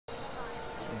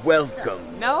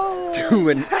Welcome to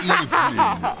an evening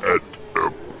at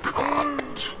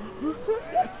Epcot.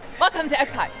 Welcome to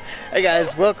Epcot. Hey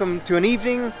guys, welcome to an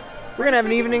evening. We're gonna have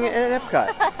an evening at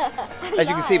Epcot. As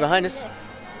you can see behind us,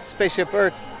 Spaceship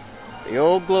Earth. The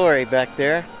Old Glory back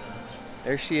there.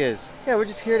 There she is. Yeah, we're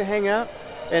just here to hang out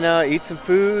and eat some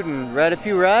food and ride a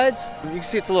few rides. You can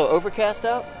see it's a little overcast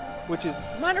out, which is...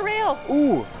 Monorail.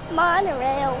 Ooh.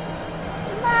 Monorail.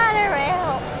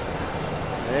 Monorail.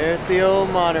 There's the old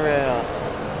monorail.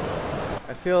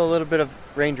 I feel a little bit of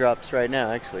raindrops right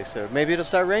now, actually, so maybe it'll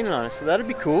start raining on us, so that'd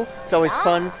be cool. It's always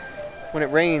fun when it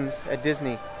rains at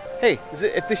Disney. Hey,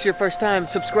 if this is your first time,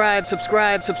 subscribe.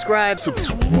 Alright,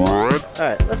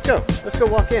 let's go. Let's go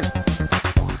walk in.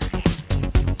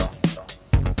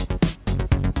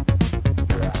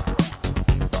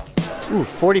 Ooh,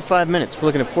 45 minutes. We're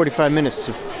looking at 45 minutes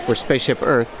for Spaceship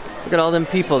Earth. Look at all them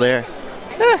people there.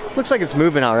 Looks like it's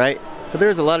moving alright, but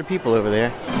there's a lot of people over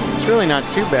there. It's really not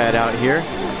too bad out here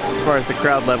as far as the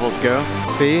crowd levels go.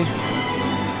 See?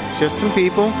 It's just some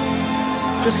people.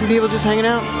 Just some people just hanging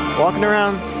out, walking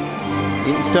around,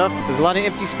 eating stuff. There's a lot of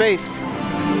empty space.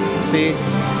 See?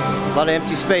 A lot of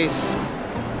empty space.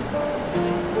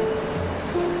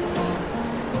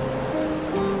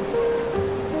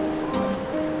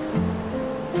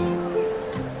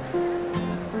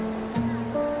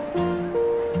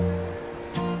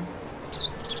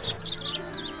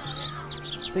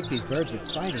 I think these birds are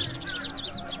fighting.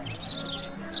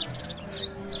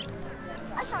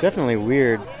 It's definitely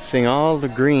weird seeing all the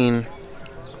green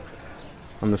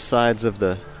on the sides of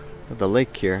the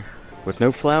lake here, with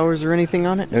no flowers or anything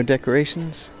on it, no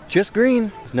decorations, just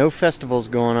green. There's no festivals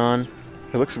going on.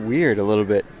 It looks weird a little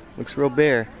bit. Looks real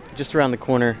bare. Just around the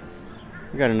corner,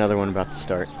 we got another one about to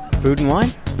start. Food and wine?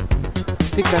 I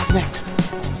think that's next.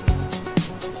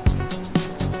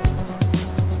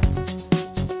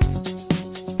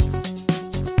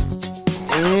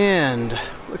 And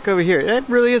look over here. It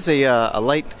really is a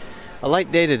light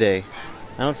day today.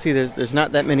 I don't see there's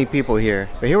not that many people here.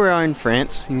 But here we are in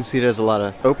France. You can see there's a lot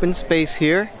of open space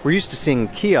here. We're used to seeing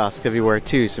kiosks everywhere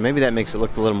too, so maybe that makes it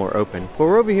look a little more open. But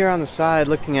we're over here on the side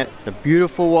looking at the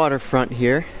beautiful waterfront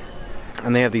here.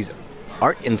 And they have these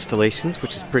art installations,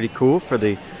 which is pretty cool for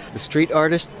the street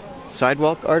artist,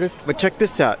 sidewalk artist. But check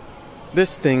this out.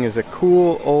 This thing is a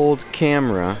cool old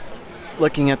camera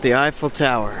looking at the Eiffel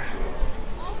Tower.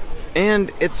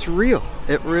 And it's real.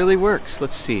 It really works.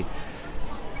 Let's see.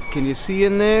 Can you see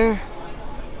in there?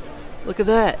 Look at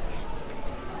that.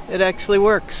 It actually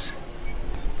works.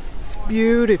 It's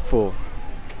beautiful.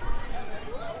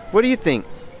 What do you think?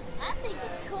 I think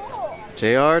it's cool.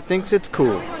 JR thinks it's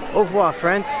cool. Au revoir,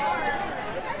 friends.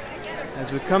 As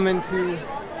we come into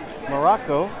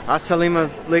Morocco. Assalamu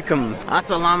alaikum.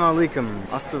 Assalamu alaikum.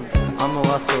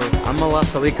 Assalamu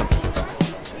alaikum.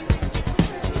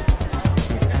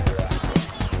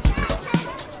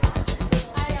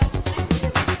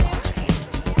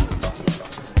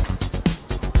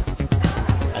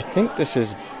 I think this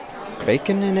is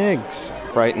bacon and eggs.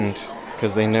 Frightened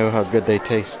because they know how good they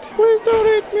taste. Please don't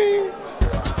eat me.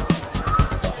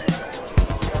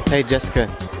 Hey Jessica,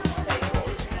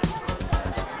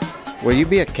 will you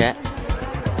be a cat?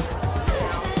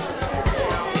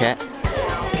 Cat?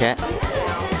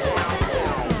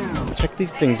 Check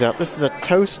these things out. This is a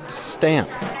toast stamp.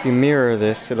 If you mirror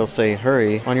this, it'll say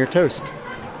hurry on your toast.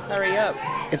 Hurry up.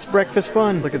 It's breakfast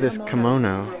fun. Look at this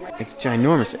kimono. It's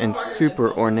ginormous and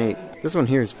super ornate. This one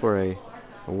here is for a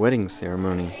wedding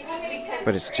ceremony,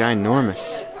 but it's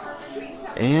ginormous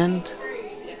and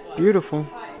beautiful.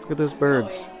 Look at those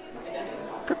birds.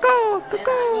 Caw-caw,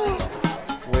 caw-caw.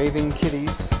 Waving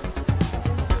kitties.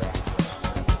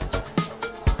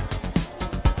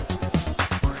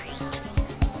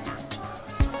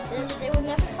 They will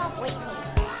never stop waiting.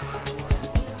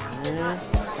 Yeah.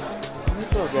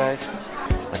 These little guys.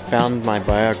 I found my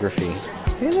biography.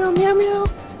 Hey little meow meow,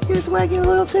 here's wagging a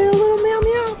little tail, little meow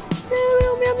meow. Hey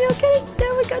little meow meow kitty,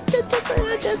 there we go,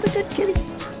 that's a good kitty.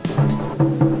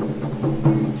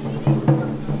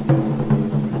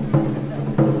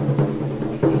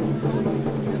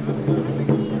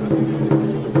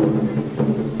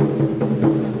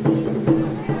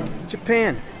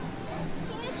 Japan,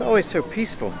 it's always so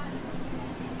peaceful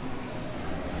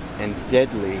and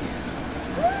deadly.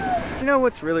 You know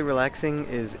what's really relaxing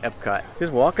is Epcot.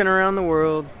 Just walking around the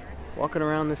world, walking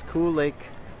around this cool lake.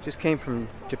 Just came from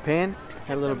Japan,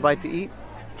 had a little bite to eat.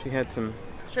 She had some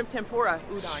Shrimp tempura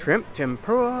udon. Shrimp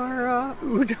tempura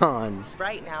udon.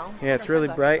 Bright now. Yeah, it's really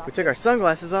bright. We took our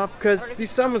sunglasses off because the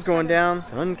sun was going down.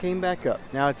 Sun came back up.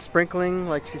 Now it's sprinkling,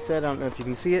 like she said. I don't know if you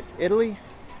can see it. Italy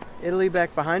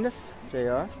back behind us.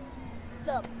 JR.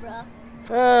 Sup, bruh?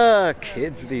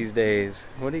 Kids these days.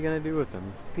 What are you gonna do with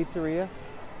them? Pizzeria?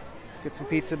 Get some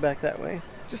pizza back that way.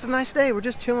 Just a nice day. We're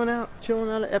just chilling out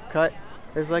at Epcot.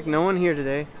 There's like no one here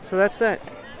today. So that's that.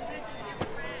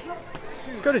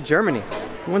 Let's go to Germany.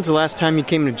 When's the last time you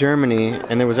came to Germany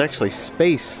and there was actually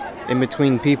space in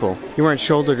between people? You weren't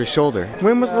shoulder to shoulder.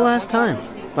 When was the last time?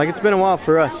 Like, it's been a while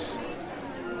for us.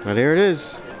 But here it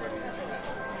is.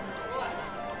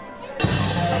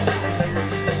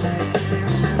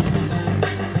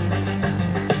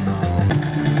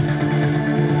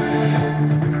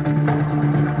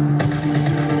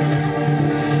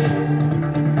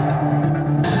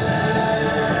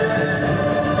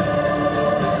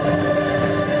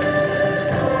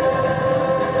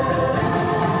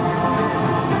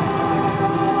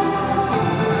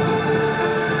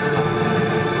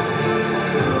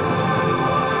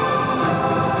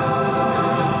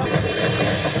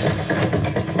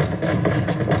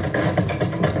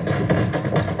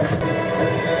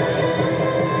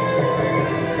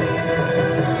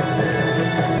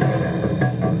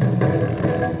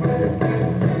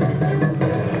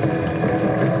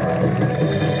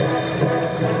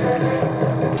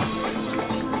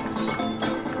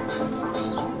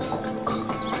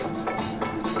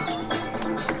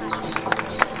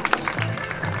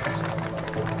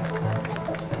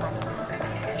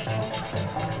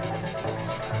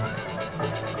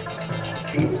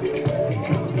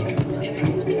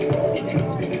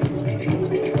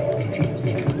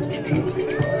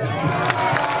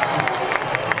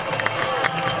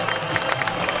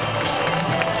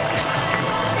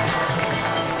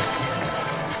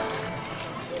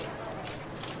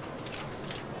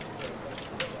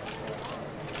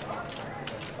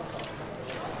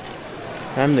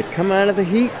 Time to come out of the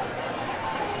heat,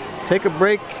 take a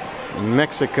break in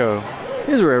Mexico.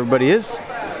 Here's where everybody is.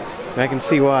 I can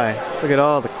see why. Look at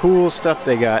all the cool stuff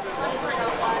they got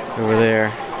over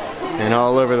there and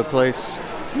all over the place.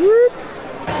 Whoop.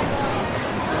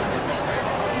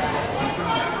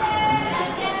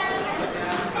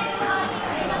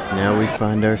 Now we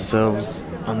find ourselves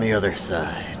on the other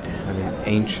side on an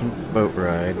ancient boat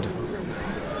ride.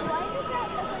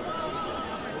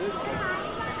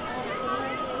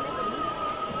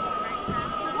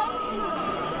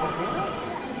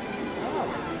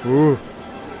 Ooh.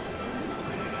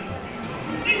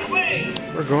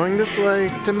 We're going this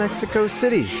way to Mexico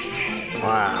City.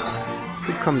 Wow.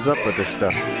 Who comes up with this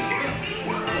stuff?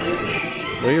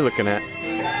 What are you looking at?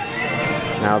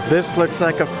 Now this looks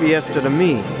like a fiesta to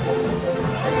me.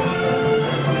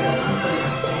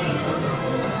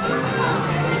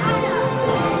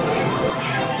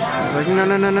 It's like no.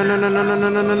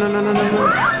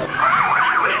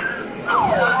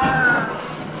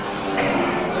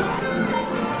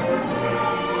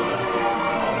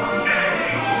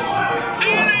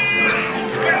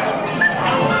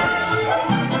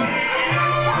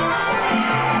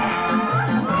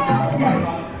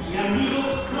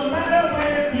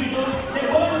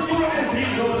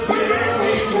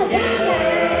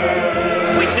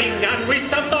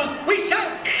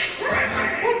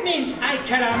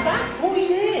 Oh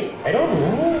yes. I don't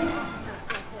know.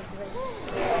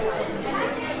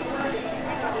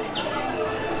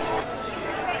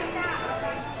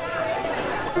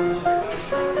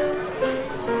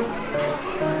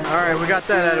 Alright, we got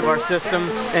that out of our system,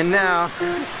 and now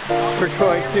we're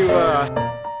going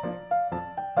to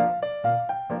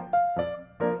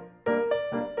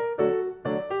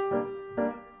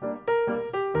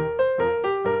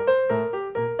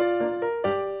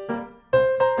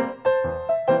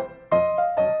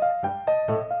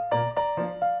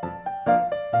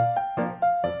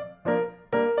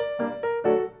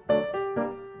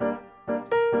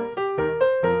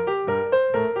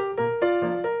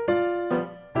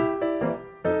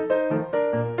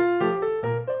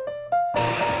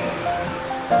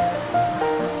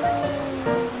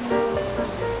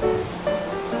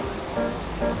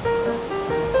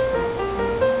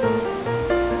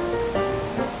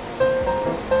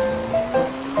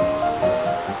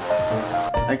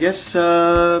I guess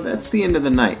that's the end of the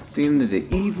night. It's the end of the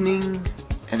evening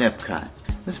at Epcot.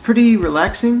 It was pretty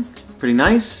relaxing, pretty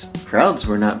nice. Crowds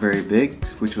were not very big,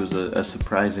 which was a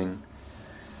surprising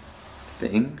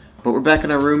thing. But we're back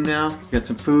in our room now. We got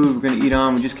some food we're gonna eat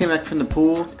on. We just came back from the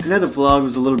pool. I know the vlog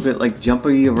was a little bit like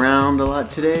jumpy around a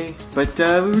lot today, but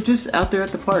we were just out there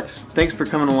at the parks. Thanks for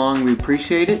coming along. We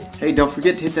appreciate it. Hey, don't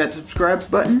forget to hit that subscribe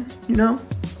button. You know,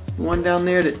 the one down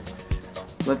there that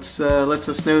lets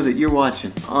us know that you're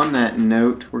watching. On that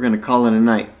note, we're gonna call it a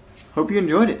night. Hope you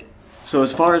enjoyed it. So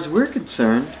as far as we're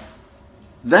concerned,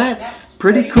 that's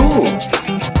pretty cool.